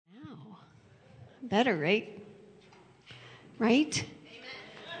Better, right? Right?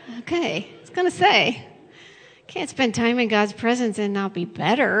 Okay, I was going to say, can't spend time in God's presence and not be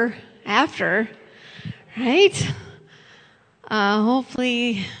better after, right?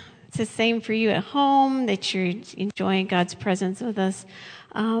 Hopefully it's the same for you at home, that you're enjoying God's presence with us.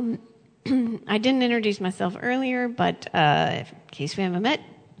 I didn't introduce myself earlier, but in case we haven't met,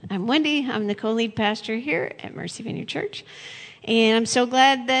 I'm Wendy. I'm the co-lead pastor here at Mercy Vineyard Church. And I'm so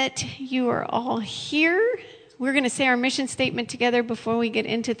glad that you are all here. We're going to say our mission statement together before we get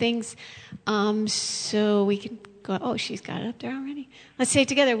into things. So we can go, oh, she's got it up there already. Let's say it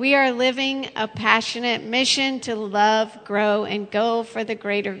together. We are living a passionate mission to love, grow, and go for the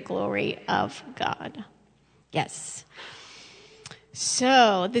greater glory of God. Yes.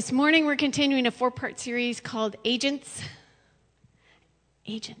 So this morning we're continuing a 4-part series called Agents.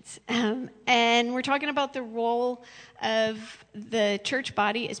 And we're talking about the role of the church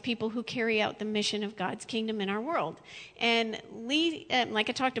body as people who carry out the mission of God's kingdom in our world. And Lee, like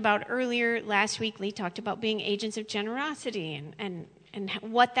I talked about earlier last week, Lee talked about being agents of generosity and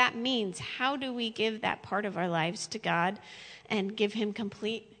what that means. How do we give that part of our lives to God and give him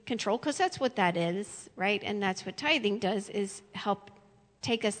complete control? Because that's what that is, right? And that's what tithing does, is help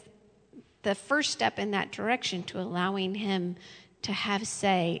take us the first step in that direction to allowing him to have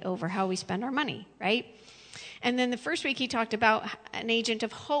say over how we spend our money, right? And then the first week he talked about an agent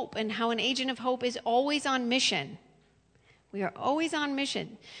of hope and how an agent of hope is always on mission. We are always on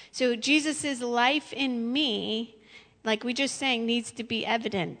mission. So Jesus' life in me, like we just sang, needs to be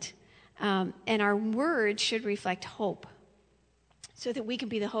evident. And our words should reflect hope so that we can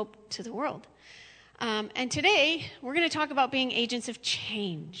be the hope to the world. And today we're going to talk about being agents of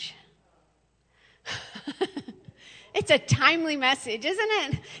change. It's a timely message, isn't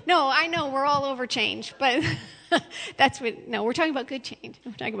it? No, I know we're all over change, but we're talking about good change.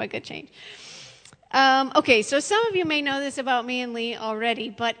 We're talking about good change. Okay, so some of you may know this about me and Lee already,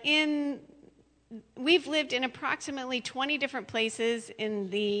 but we've lived in approximately 20 different places in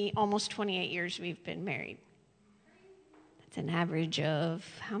the almost 28 years we've been married. That's an average of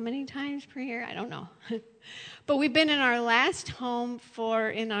how many times per year? I don't know. But we've been in our last home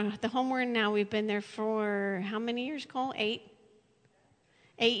the home we're in now, we've been there for how many years, Cole? 8?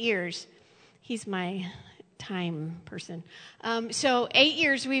 8 years. He's my time person. So 8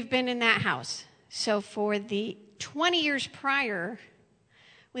 years we've been in that house. So for the 20 years prior,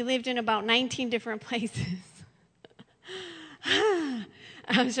 we lived in about 19 different places.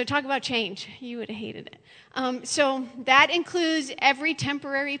 So talk about change. You would have hated it. So that includes every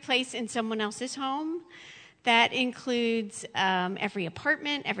temporary place in someone else's home. That includes every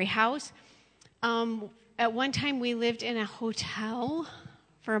apartment, every house. At one time, we lived in a hotel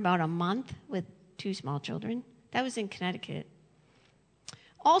for about a month with 2 small children. That was in Connecticut.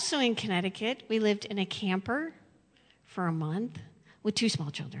 Also in Connecticut, we lived in a camper for a month with 2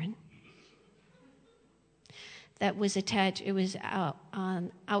 small children. That was attached. It was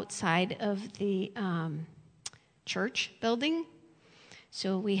outside of the church building.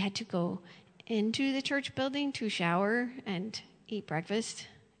 So we had to go into the church building to shower and eat breakfast,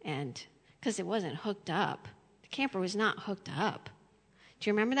 and because it wasn't hooked up. The camper was not hooked up. Do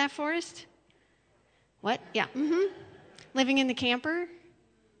you remember that, Forrest? What? Yeah. Living in the camper?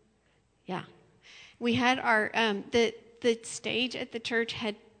 Yeah. We had our, the stage at the church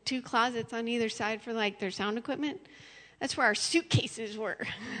had 2 closets on either side for like their sound equipment. That's where our suitcases were.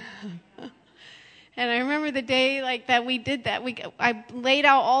 And I remember the day like that we did that. I laid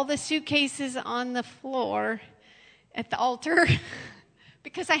out all the suitcases on the floor at the altar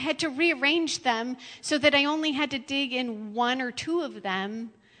because I had to rearrange them so that I only had to dig in 1 or 2 of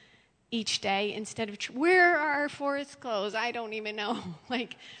them each day instead of, where are Forrest's clothes? I don't even know. We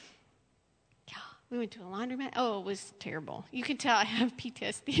went to a laundromat. Oh, it was terrible. You can tell I have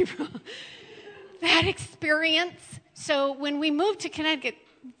PTSD from that experience. So when we moved to Connecticut,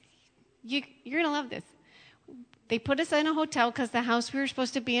 you're going to love this. They put us in a hotel because the house we were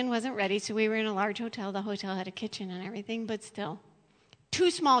supposed to be in wasn't ready, so we were in a large hotel. The hotel had a kitchen and everything, but still.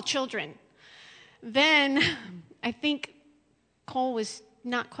 2 small children. Then I think Cole was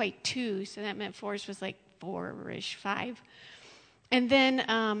not quite 2, so that meant Forrest was like 4-ish, 5. And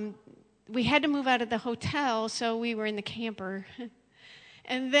then we had to move out of the hotel, so we were in the camper.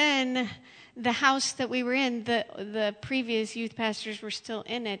 And then the house that we were in, the previous youth pastors were still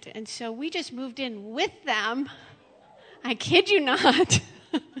in it. And so we just moved in with them. I kid you not.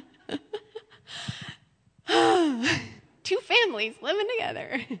 2 families living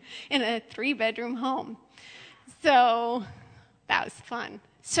together in a 3-bedroom home. So that was fun.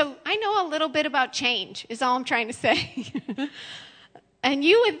 So I know a little bit about change, is all I'm trying to say. And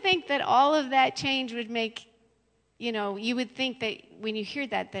you would think that all of that change would make, you would think that when you hear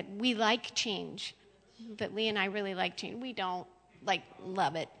that we like change. But Lee and I really like change. We don't,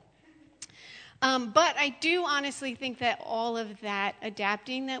 love it. But I do honestly think that all of that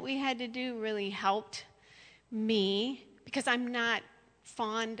adapting that we had to do really helped me, because I'm not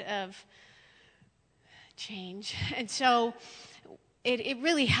fond of change. And so it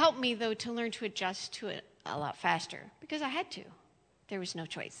really helped me, though, to learn to adjust to it a lot faster, because I had to. There was no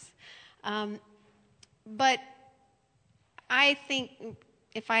choice. But I think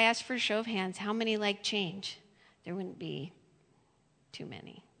if I asked for a show of hands, how many like change? There wouldn't be too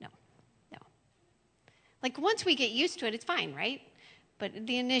many. No. Once we get used to it, it's fine, right? But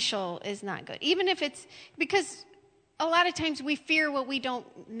the initial is not good. Even if it's, because a lot of times we fear what we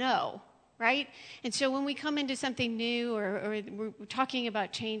don't know, right? And so when we come into something new or we're talking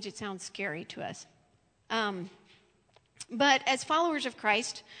about change, it sounds scary to us. But as followers of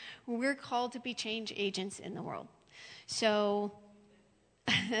Christ, we're called to be change agents in the world. So,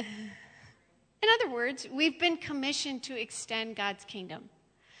 in other words, we've been commissioned to extend God's kingdom.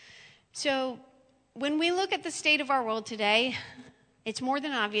 So, when we look at the state of our world today, it's more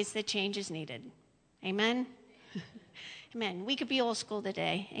than obvious that change is needed. Amen? Amen. We could be old school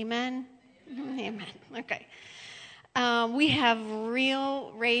today. Amen? Amen. Okay. We have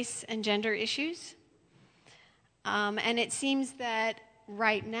real race and gender issues. And it seems that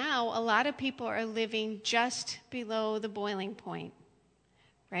right now, a lot of people are living just below the boiling point,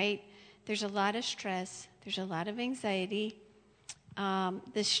 right? There's a lot of stress. There's a lot of anxiety.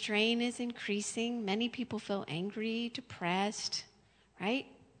 The strain is increasing. Many people feel angry, depressed, right?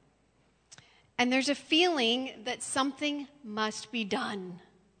 And there's a feeling that something must be done,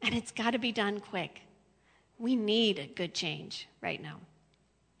 and it's got to be done quick. We need a good change right now.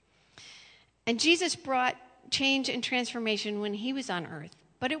 And Jesus brought change and transformation when he was on earth,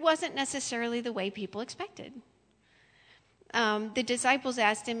 but it wasn't necessarily the way people expected. The disciples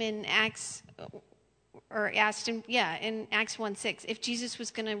asked him in Acts 1:6, if Jesus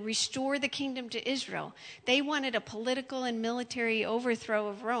was going to restore the kingdom to Israel. They wanted a political and military overthrow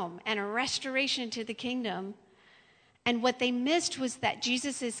of Rome and a restoration to the kingdom. And what they missed was that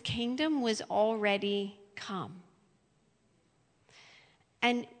Jesus' kingdom was already come.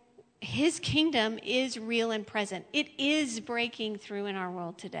 And his kingdom is real and present. It is breaking through in our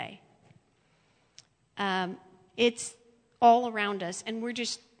world today. It's all around us, and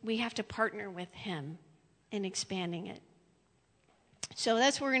we have to partner with him in expanding it. So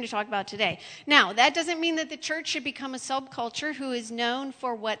that's what we're going to talk about today. Now, that doesn't mean that the church should become a subculture who is known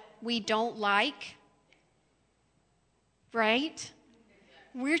for what we don't like, right?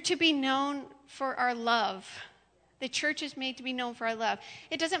 We're to be known for our love. The church is made to be known for our love.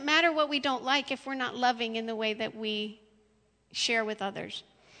 It doesn't matter what we don't like if we're not loving in the way that we share with others.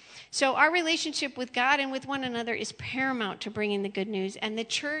 So our relationship with God and with one another is paramount to bringing the good news. And the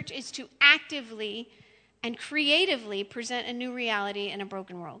church is to actively and creatively present a new reality in a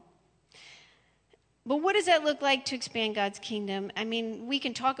broken world. But what does that look like to expand God's kingdom? I mean, we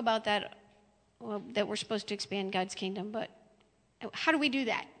can talk about that, that we're supposed to expand God's kingdom, but how do we do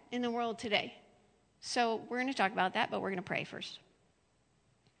that in the world today? So we're going to talk about that, but we're going to pray first.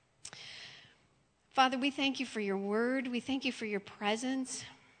 Father, we thank you for your word. We thank you for your presence.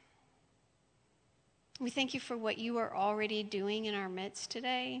 We thank you for what you are already doing in our midst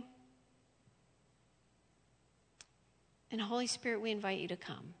today. And Holy Spirit, we invite you to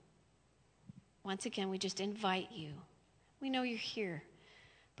come. Once again, we just invite you. We know you're here,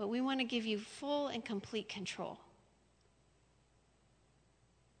 but we want to give you full and complete control.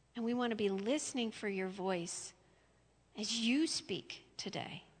 And we want to be listening for your voice as you speak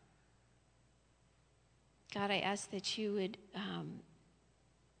today. God, I ask that you would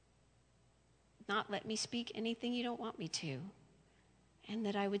not let me speak anything you don't want me to, and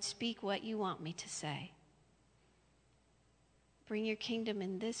that I would speak what you want me to say. Bring your kingdom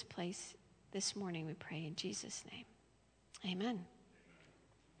in this place this morning, we pray in Jesus' name. Amen.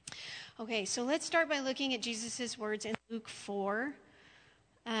 Okay, so let's start by looking at Jesus' words in Luke 4.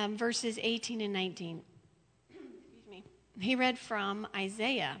 Verses 18 and 19. Excuse me. He read from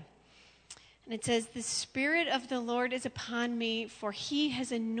Isaiah. And it says, "The Spirit of the Lord is upon me, for he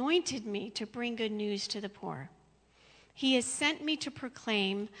has anointed me to bring good news to the poor. He has sent me to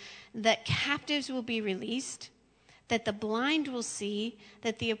proclaim that captives will be released, that the blind will see,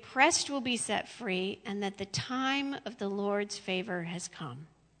 that the oppressed will be set free, and that the time of the Lord's favor has come."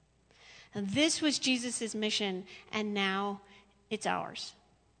 And this was Jesus' mission, and now it's ours.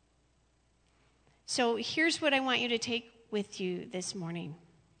 So here's what I want you to take with you this morning.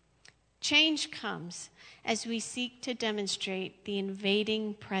 Change comes as we seek to demonstrate the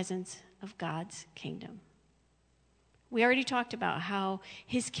invading presence of God's kingdom. We already talked about how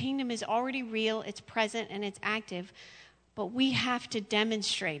his kingdom is already real, it's present, and it's active, but we have to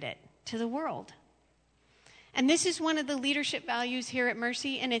demonstrate it to the world. And this is one of the leadership values here at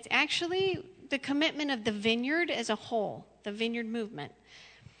Mercy, and it's actually the commitment of the Vineyard as a whole, the Vineyard movement.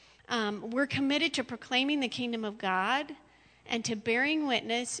 We're committed to proclaiming the kingdom of God and to bearing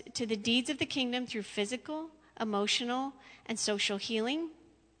witness to the deeds of the kingdom through physical, emotional, and social healing,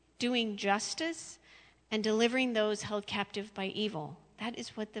 doing justice, and delivering those held captive by evil. That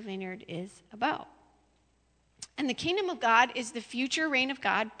is what the Vineyard is about. And the kingdom of God is the future reign of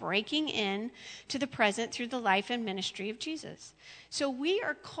God breaking in to the present through the life and ministry of Jesus. So we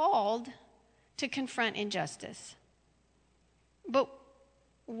are called to confront injustice. But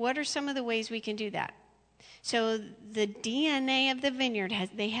what are some of the ways we can do that? So the DNA of the Vineyard,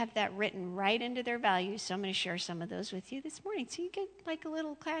 they have that written right into their values. So I'm going to share some of those with you this morning. So you get like a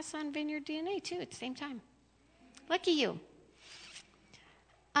little class on Vineyard DNA too at the same time. Lucky you.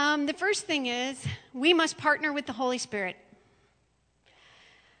 The first thing is we must partner with the Holy Spirit.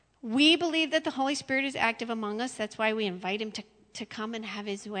 We believe that the Holy Spirit is active among us. That's why we invite him to come and have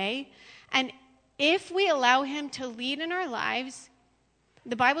his way. And if we allow him to lead in our lives,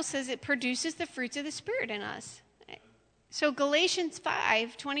 the Bible says it produces the fruits of the Spirit in us. So Galatians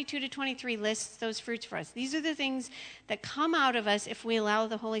 5:22-23 lists those fruits for us. These are the things that come out of us if we allow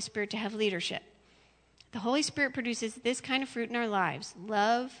the Holy Spirit to have leadership. The Holy Spirit produces this kind of fruit in our lives: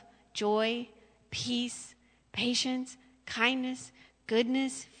 love, joy, peace, patience, kindness,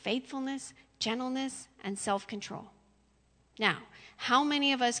 goodness, faithfulness, gentleness, and self-control. Now, how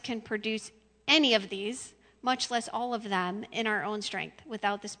many of us can produce any of these, much less all of them, in our own strength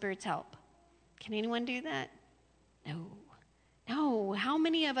without the Spirit's help? Can anyone do that? No. How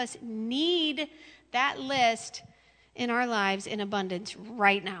many of us need that list in our lives in abundance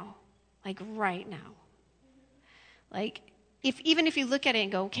right now? Like right now. Like, even if you look at it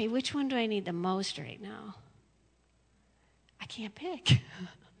and go, okay, which one do I need the most right now? I can't pick.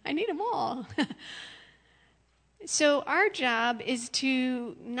 I need them all. So our job is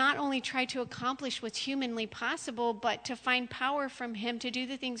to not only try to accomplish what's humanly possible, but to find power from him to do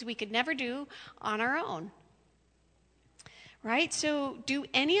the things we could never do on our own. Right? So do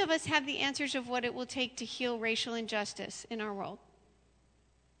any of us have the answers of what it will take to heal racial injustice in our world?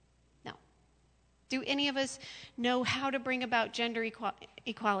 No. Do any of us know how to bring about gender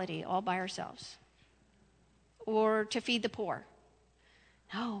equality all by ourselves? Or to feed the poor?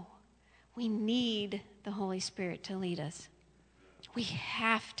 No. We need the Holy Spirit to lead us. We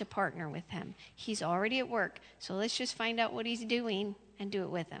have to partner with him. He's already at work, so let's just find out what he's doing and do it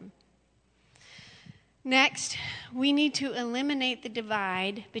with him. Next, we need to eliminate the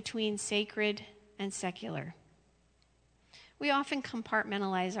divide between sacred and secular. We often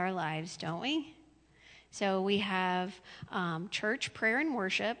compartmentalize our lives, don't we? So we have church, prayer, and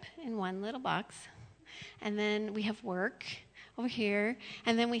worship in one little box. And then we have work over here.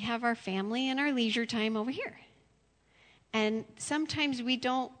 And then we have our family and our leisure time over here. And sometimes we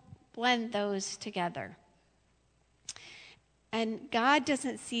don't blend those together. And God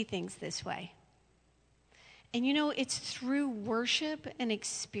doesn't see things this way. And you know, it's through worship and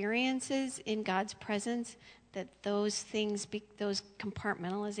experiences in God's presence that those things, those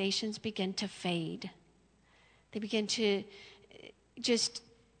compartmentalizations begin to fade. They begin to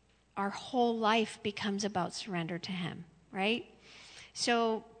our whole life becomes about surrender to him, right?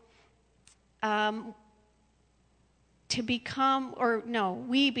 So, we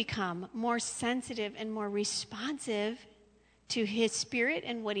become more sensitive and more responsive to his Spirit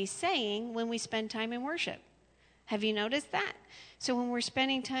and what he's saying when we spend time in worship. Have you noticed that? So when we're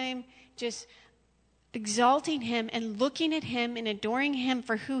spending time just exalting him and looking at him and adoring him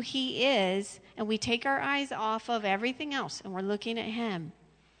for who he is, and we take our eyes off of everything else and we're looking at him,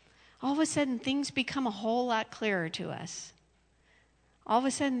 all of a sudden things become a whole lot clearer to us. All of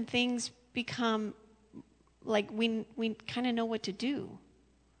a sudden things become like we kind of know what to do.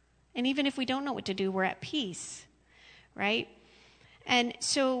 And even if we don't know what to do, we're at peace, right? And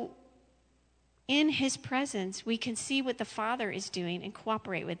so in his presence, we can see what the Father is doing and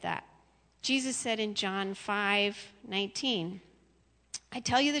cooperate with that. Jesus said in John 5:19, I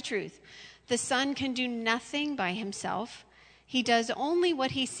tell you the truth, the Son can do nothing by himself. He does only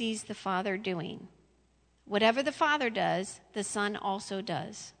what he sees the Father doing. Whatever the Father does, the Son also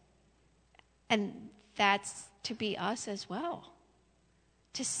does. And that's to be us as well.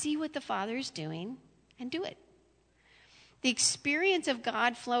 To see what the Father is doing and do it. The experience of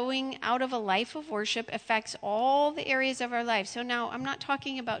God flowing out of a life of worship affects all the areas of our life. So now I'm not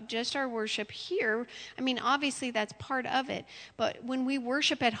talking about just our worship here. I mean, obviously that's part of it. But when we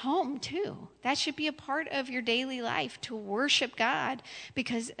worship at home too, that should be a part of your daily life, to worship God.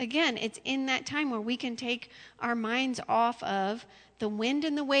 Because again, it's in that time where we can take our minds off of the wind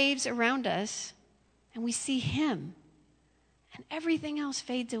and the waves around us, and we see Him. And everything else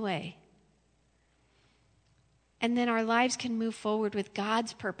fades away. And then our lives can move forward with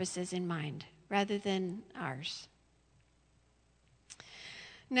God's purposes in mind rather than ours.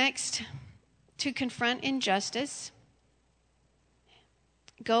 Next, to confront injustice,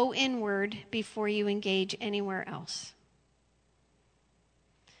 go inward before you engage anywhere else.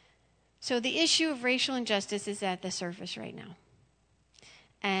 So the issue of racial injustice is at the surface right now.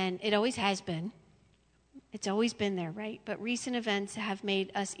 And it always has been. It's always been there, right? But recent events have made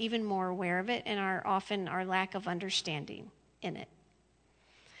us even more aware of it and often our lack of understanding in it.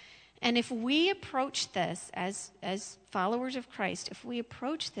 And if we approach this as followers of Christ, if we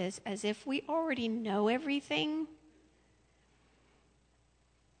approach this as if we already know everything,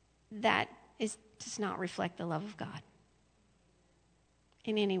 that does not reflect the love of God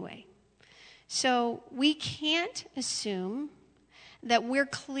in any way. So we can't assume that we're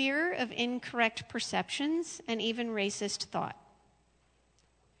clear of incorrect perceptions and even racist thought.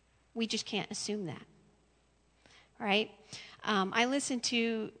 We just can't assume that. Right? I listened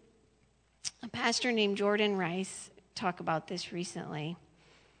to a pastor named Jordan Rice talk about this recently.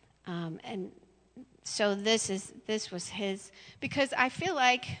 And so this was his, because I feel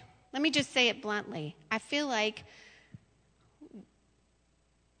like, let me just say it bluntly, I feel like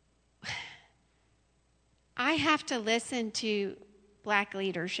I have to listen to Black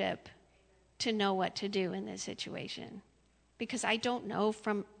leadership to know what to do in this situation, because I don't know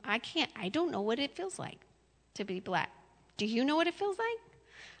what it feels like to be Black. Do you know what it feels like?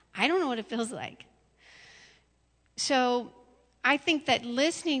 I don't know what it feels like. So I think that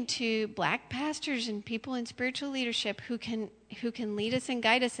listening to Black pastors and people in spiritual leadership who can lead us and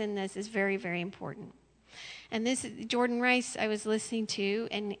guide us in this is very, very important. And this Jordan Rice I was listening to,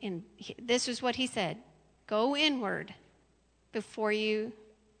 and this is what he said: go inward before you,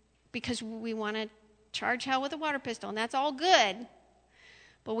 because we want to charge hell with a water pistol, and that's all good,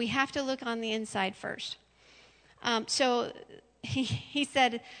 but we have to look on the inside first. So he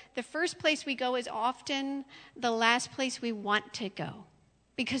said, the first place we go is often the last place we want to go,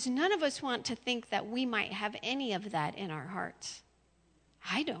 because none of us want to think that we might have any of that in our hearts.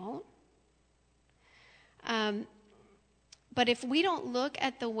 I don't. But if we don't look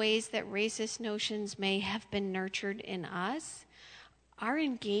at the ways that racist notions may have been nurtured in us, our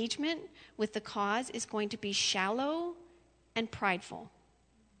engagement with the cause is going to be shallow and prideful.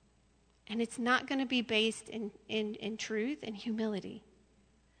 And it's not going to be based in truth and humility.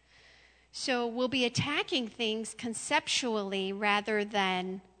 So we'll be attacking things conceptually rather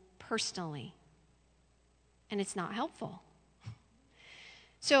than personally. And it's not helpful.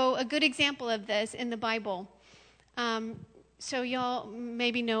 So a good example of this in the Bible. So y'all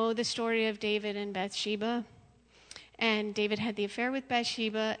maybe know the story of David and Bathsheba. And David had the affair with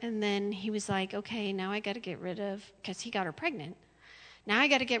Bathsheba, and then he was like, okay, now I got to get rid of, because he got her pregnant. Now I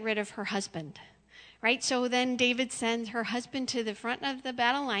got to get rid of her husband, right? So then David sends her husband to the front of the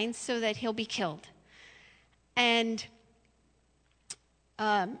battle lines so that he'll be killed. And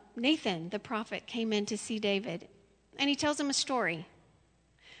Nathan, the prophet, came in to see David, and he tells him a story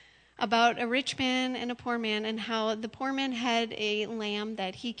about a rich man and a poor man, and how the poor man had a lamb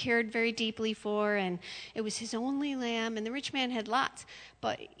that he cared very deeply for, and it was his only lamb, and the rich man had lots.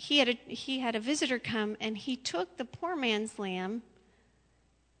 But he had a visitor come, and he took the poor man's lamb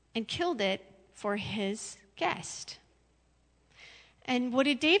and killed it for his guest. And what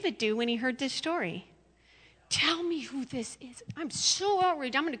did David do when he heard this story? Tell me who this is. I'm so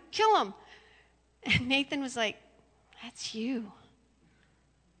outraged. I'm going to kill him. And Nathan was like, that's you.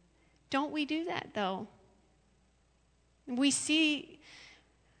 Don't we do that, though? We see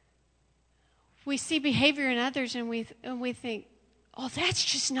behavior in others, and we think, oh, that's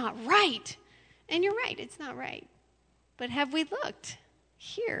just not right. And you're right, it's not right. But have we looked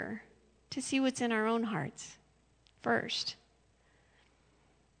here to see what's in our own hearts first?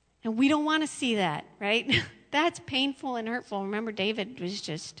 And we don't want to see that, right? That's painful and hurtful. Remember, David was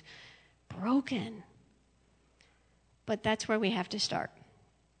just broken. But that's where we have to start.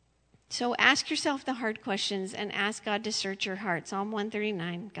 So ask yourself the hard questions and ask God to search your heart. Psalm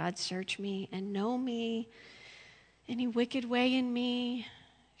 139, God, search me and know me. Any wicked way in me,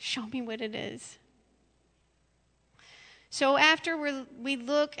 show me what it is. So after we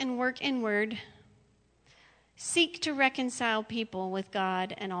look and work inward, seek to reconcile people with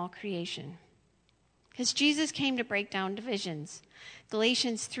God and all creation. Because Jesus came to break down divisions.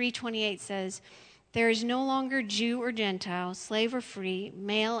 Galatians 3:28 says, "There is no longer Jew or Gentile, slave or free,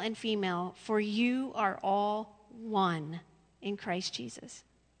 male and female, for you are all one in Christ Jesus."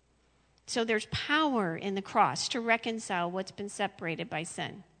 So there's power in the cross to reconcile what's been separated by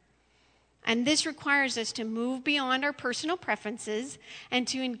sin. And this requires us to move beyond our personal preferences and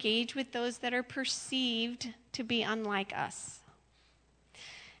to engage with those that are perceived to be unlike us.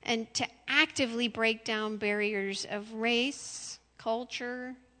 And to actively break down barriers of race,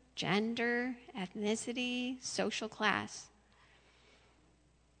 culture, gender, ethnicity, social class.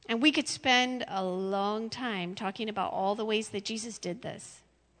 And we could spend a long time talking about all the ways that Jesus did this.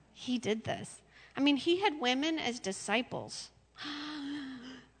 He did this. I mean, he had women as disciples.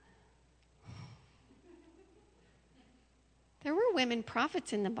 There were women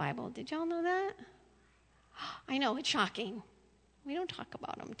prophets in the Bible. Did y'all know that? I know, it's shocking. We don't talk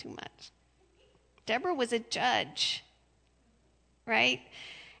about them too much. Deborah was a judge, right?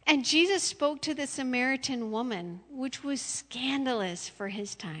 And Jesus spoke to the Samaritan woman, which was scandalous for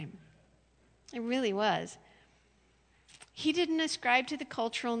his time. It really was. He didn't ascribe to the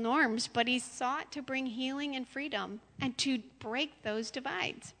cultural norms, but he sought to bring healing and freedom and to break those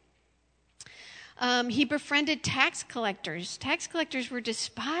divides. He befriended tax collectors. Tax collectors were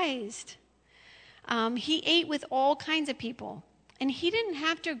despised. He ate with all kinds of people. And he didn't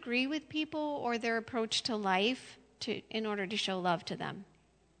have to agree with people or their approach to life in order to show love to them.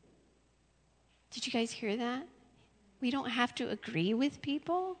 Did you guys hear that? We don't have to agree with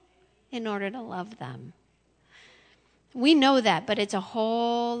people in order to love them. We know that, but it's a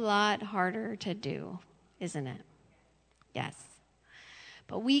whole lot harder to do, isn't it? Yes.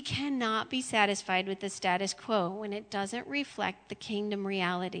 But we cannot be satisfied with the status quo when it doesn't reflect the kingdom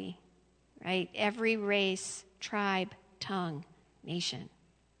reality, right? Every race, tribe, tongue, nation.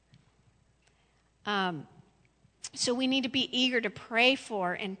 So we need to be eager to pray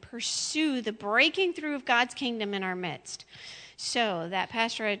for and pursue the breaking through of God's kingdom in our midst. So that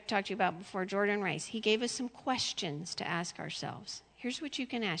pastor I talked to you about before, Jordan Rice, he gave us some questions to ask ourselves. Here's what you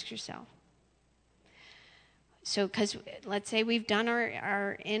can ask yourself. So, because let's say we've done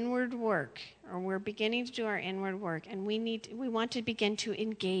our inward work, or we're beginning to do our inward work, and we want to begin to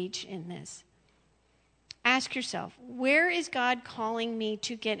engage in this. Ask yourself, where is God calling me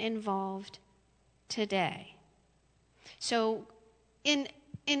to get involved today? So, in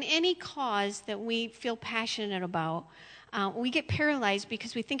any cause that we feel passionate about, we get paralyzed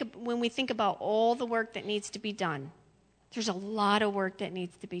because when we think about all the work that needs to be done. There's a lot of work that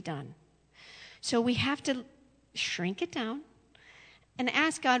needs to be done. So we have to shrink it down and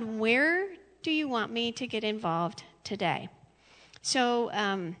ask God, where do you want me to get involved today?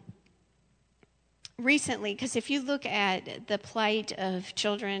 So recently, because if you look at the plight of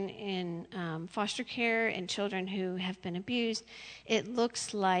children in foster care and children who have been abused, it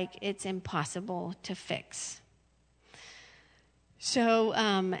looks like it's impossible to fix. So,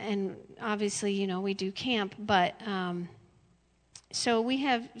 and obviously, we do camp, but so we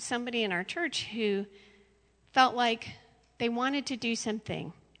have somebody in our church who felt like they wanted to do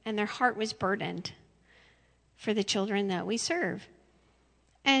something, and their heart was burdened for the children that we serve.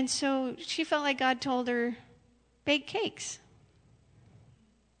 And so she felt like God told her, bake cakes.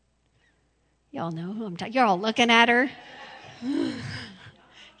 Y'all know who I'm talking. You're all looking at her.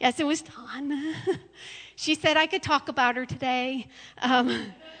 Yes, it was Dawn. She said I could talk about her today.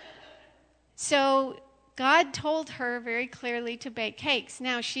 So God told her very clearly to bake cakes.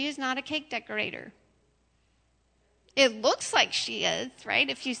 Now, she is not a cake decorator. It looks like she is, right?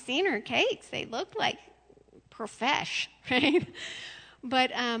 If you've seen her cakes, they look like profesh, right?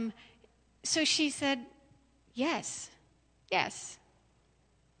 But so she said, yes.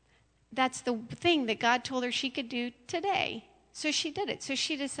 That's the thing that God told her she could do today. So she did it. So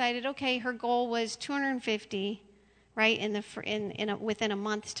she decided, okay, her goal was 250, right, within a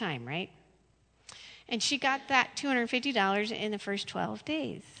month's time, right? And she got that $250 in the first 12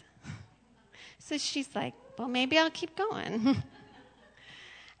 days. So she's like, well, maybe I'll keep going.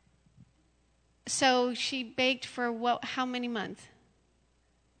 So she baked for how many months?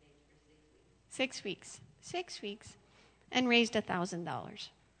 6 weeks. 6 weeks. And raised $1,000.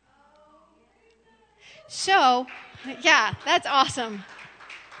 So, yeah, that's awesome.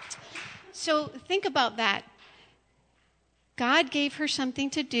 So think about that. God gave her something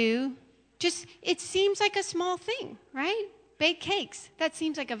to do. It seems like a small thing, right? Bake cakes. That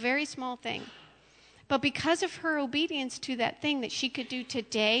seems like a very small thing. But because of her obedience to that thing that she could do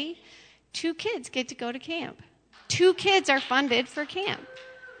today, 2 kids get to go to camp. 2 kids are funded for camp.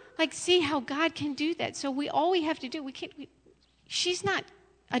 Like, see how God can do that. So all we have to do, she's not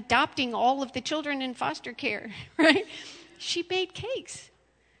adopting all of the children in foster care, right? She made cakes,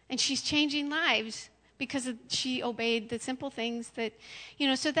 and she's changing lives because she obeyed the simple things that,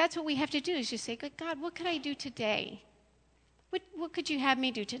 so that's what we have to do, is just say, God, what could I do today? What could you have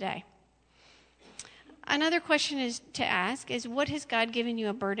me do today? Another question is to ask is, what has God given you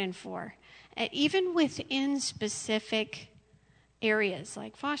a burden for? Even within specific areas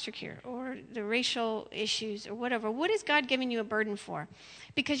like foster care or the racial issues or whatever, what is God giving you a burden for?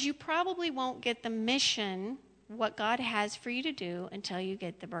 Because you probably won't get the mission, what God has for you to do, until you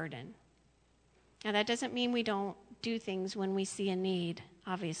get the burden. Now, that doesn't mean we don't do things when we see a need,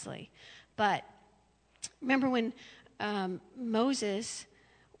 obviously. But remember when Moses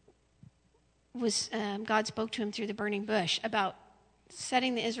God spoke to him through the burning bush about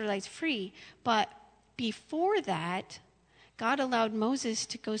setting the Israelites free. But before that, God allowed Moses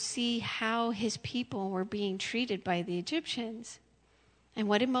to go see how his people were being treated by the Egyptians. And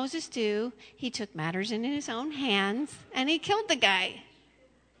what did Moses do? He took matters in his own hands and he killed the guy.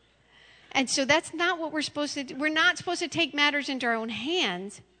 And so that's not what we're supposed to do. We're not supposed to take matters into our own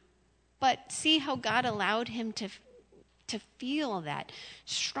hands, but see how God allowed him to feel that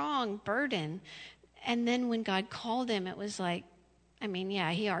strong burden. And then when God called him, it was like,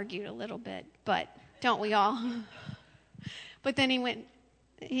 he argued a little bit, but don't we all? But then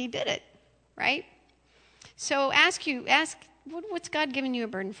he did it, right? So ask, what's God giving you a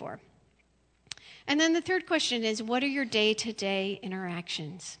burden for? And then the third question is, what are your day-to-day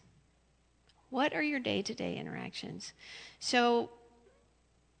interactions? What are your day-to-day interactions? So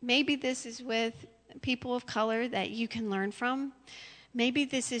maybe this is with people of color that you can learn from. Maybe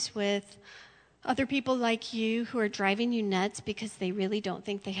this is with other people like you who are driving you nuts because they really don't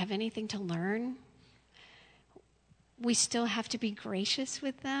think they have anything to learn. We still have to be gracious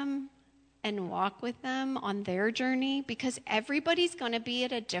with them and walk with them on their journey, because everybody's going to be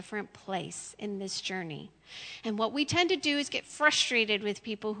at a different place in this journey. And what we tend to do is get frustrated with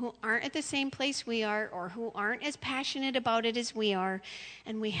people who aren't at the same place we are, or who aren't as passionate about it as we are.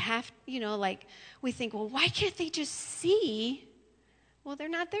 And we have, we think, well, why can't they just see? Well, they're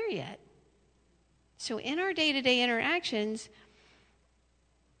not there yet. So in our day-to-day interactions,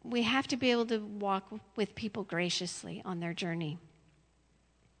 we have to be able to walk with people graciously on their journey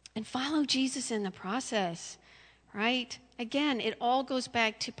and follow Jesus in the process, right? Again, it all goes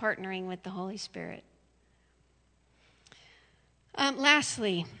back to partnering with the Holy Spirit.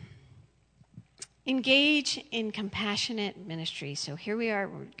 Lastly, engage in compassionate ministry. So here we are,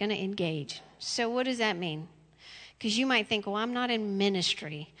 we're going to engage. So what does that mean? Because you might think, well, I'm not in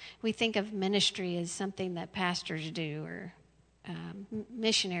ministry. We think of ministry as something that pastors do or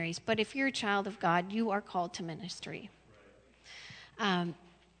missionaries. But if you're a child of God, you are called to ministry.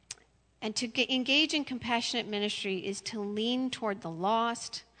 And to engage in compassionate ministry is to lean toward the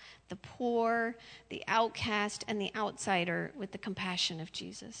lost, the poor, the outcast, and the outsider with the compassion of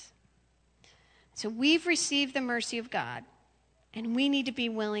Jesus. So we've received the mercy of God, and we need to be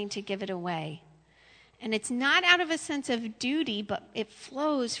willing to give it away. And it's not out of a sense of duty, but it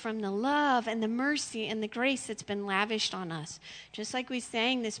flows from the love and the mercy and the grace that's been lavished on us. Just like we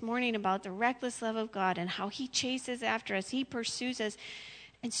sang this morning about the reckless love of God and how he chases after us, he pursues us.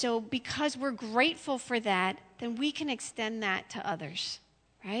 And so because we're grateful for that, then we can extend that to others,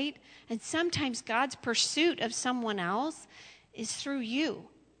 right? And sometimes God's pursuit of someone else is through you.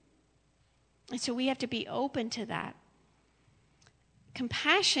 And so we have to be open to that.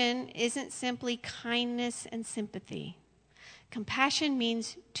 Compassion isn't simply kindness and sympathy. Compassion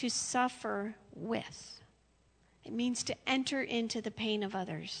means to suffer with. It means to enter into the pain of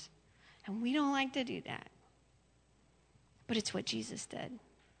others. And we don't like to do that. But it's what Jesus did.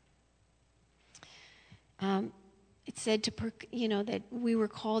 It said that we were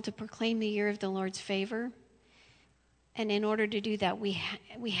called to proclaim the year of the Lord's favor. And in order to do that, we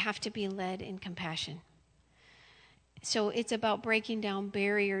have to be led in compassion. So it's about breaking down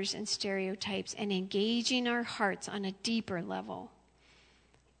barriers and stereotypes and engaging our hearts on a deeper level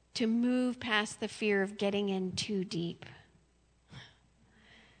to move past the fear of getting in too deep,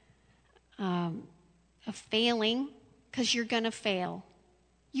 of failing, because you're going to fail.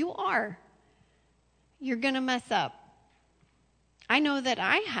 You are. You're going to mess up. I know that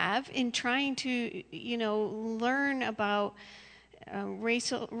I have in trying to, learn about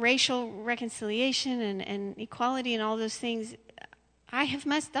racial reconciliation and equality and all those things. I have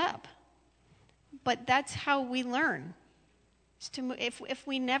messed up, but that's how we learn. If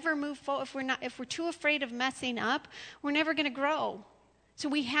we never move forward, if we're too afraid of messing up, we're never going to grow. So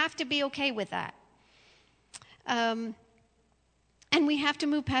we have to be okay with that. And we have to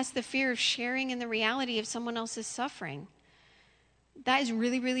move past the fear of sharing in the reality of someone else's suffering. That is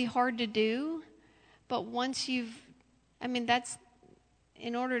really, really hard to do. But once that's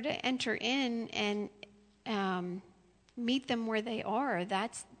in order to enter in and meet them where they are,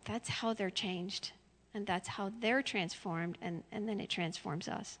 that's how they're changed. And that's how they're transformed, and then it transforms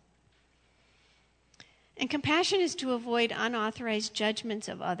us. And compassion is to avoid unauthorized judgments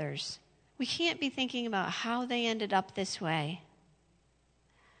of others. We can't be thinking about how they ended up this way.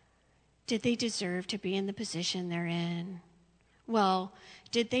 Did they deserve to be in the position they're in? Well,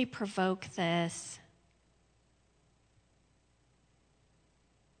 did they provoke this?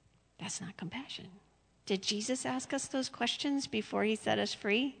 That's not compassion. Did Jesus ask us those questions before he set us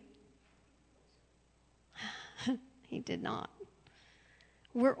free? He did not.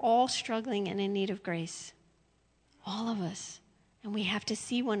 We're all struggling and in need of grace. All of us. And we have to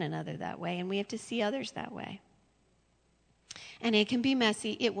see one another that way, and we have to see others that way. And it can be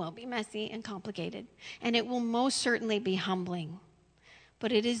messy. It will be messy and complicated. And it will most certainly be humbling.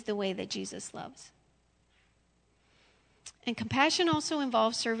 But it is the way that Jesus loves. And compassion also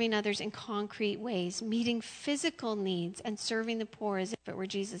involves serving others in concrete ways, meeting physical needs and serving the poor as if it were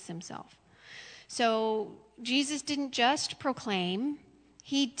Jesus himself. So Jesus didn't just proclaim,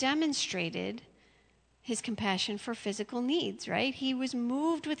 he demonstrated his compassion for physical needs, right? He was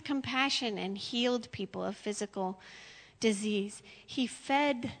moved with compassion and healed people of physical disease. He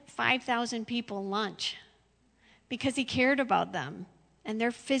fed 5,000 people lunch because he cared about them and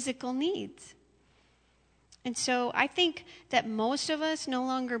their physical needs. And so I think that most of us no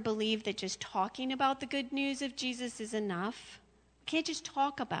longer believe that just talking about the good news of Jesus is enough. We can't just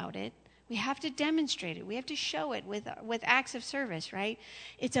talk about it. We have to demonstrate it. We have to show it with acts of service, right?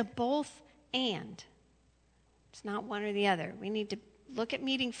 It's a both and. It's not one or the other. We need to look at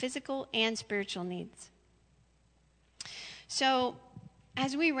meeting physical and spiritual needs. So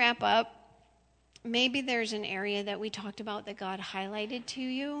as we wrap up, maybe there's an area that we talked about that God highlighted to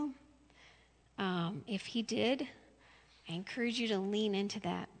you. If he did, I encourage you to lean into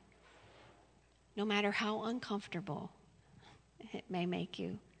that, no matter how uncomfortable it may make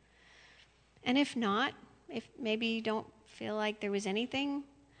you. And if not, if maybe you don't feel like there was anything,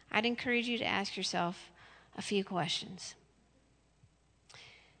 I'd encourage you to ask yourself a few questions.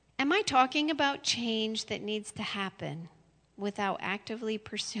 Am I talking about change that needs to happen without actively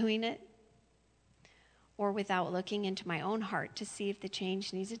pursuing it, or without looking into my own heart to see if the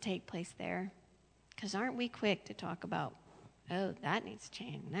change needs to take place there? Because aren't we quick to talk about, oh, that needs to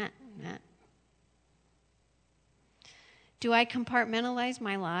change, that. Do I compartmentalize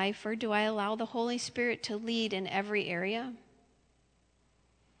my life, or do I allow the Holy Spirit to lead in every area?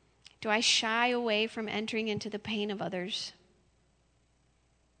 Do I shy away from entering into the pain of others?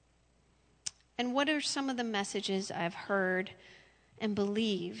 And what are some of the messages I've heard and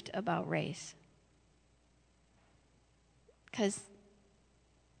believed about race? Because,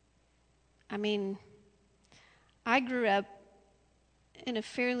 I grew up in a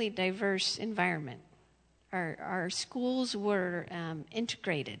fairly diverse environment. Our schools were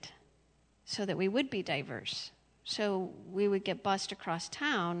integrated so that we would be diverse. So we would get bused across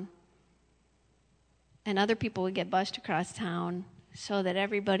town, and other people would get bused across town, so that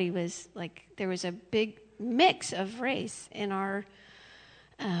everybody was like, there was a big mix of race in our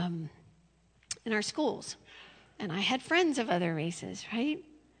schools. And I had friends of other races, right?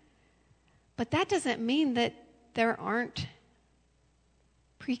 But that doesn't mean that there aren't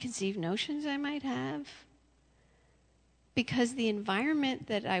preconceived notions I might have, because the environment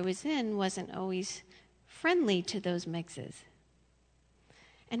that I was in wasn't always friendly to those mixes.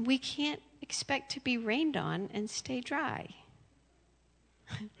 And we can't expect to be rained on and stay dry.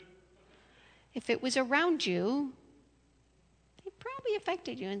 If it was around you, it probably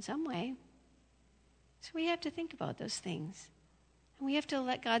affected you in some way. So we have to think about those things. And we have to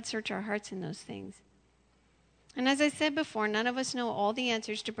let God search our hearts in those things. And as I said before, none of us know all the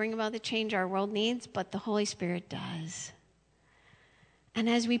answers to bring about the change our world needs, but the Holy Spirit does. And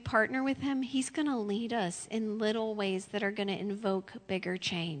as we partner with him, he's going to lead us in little ways that are going to invoke bigger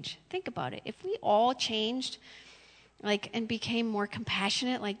change. Think about it. If we all changed and became more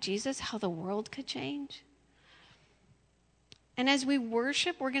compassionate like Jesus, how the world could change. And as we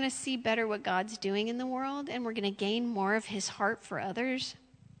worship, we're going to see better what God's doing in the world, and we're going to gain more of his heart for others.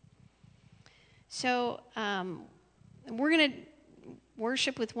 So we're going to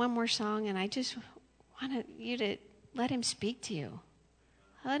worship with one more song, and I just want you to let him speak to you.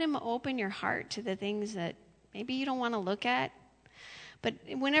 Let him open your heart to the things that maybe you don't want to look at. But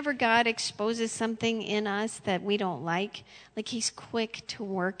whenever God exposes something in us that we don't like he's quick to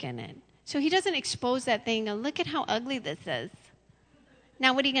work in it. So he doesn't expose that thing and look at how ugly this is.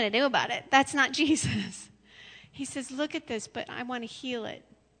 Now, what are you going to do about it? That's not Jesus. He says, look at this, but I want to heal it.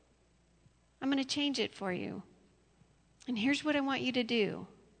 I'm going to change it for you. And here's what I want you to do.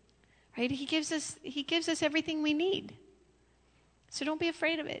 Right? He gives us everything we need. So don't be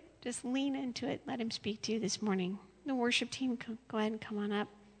afraid of it. Just lean into it. Let him speak to you this morning. The worship team, go ahead and come on up.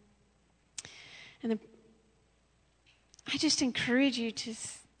 And I just encourage you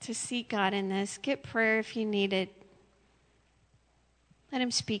to seek God in this. Get prayer if you need it. Let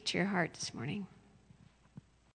him speak to your heart this morning.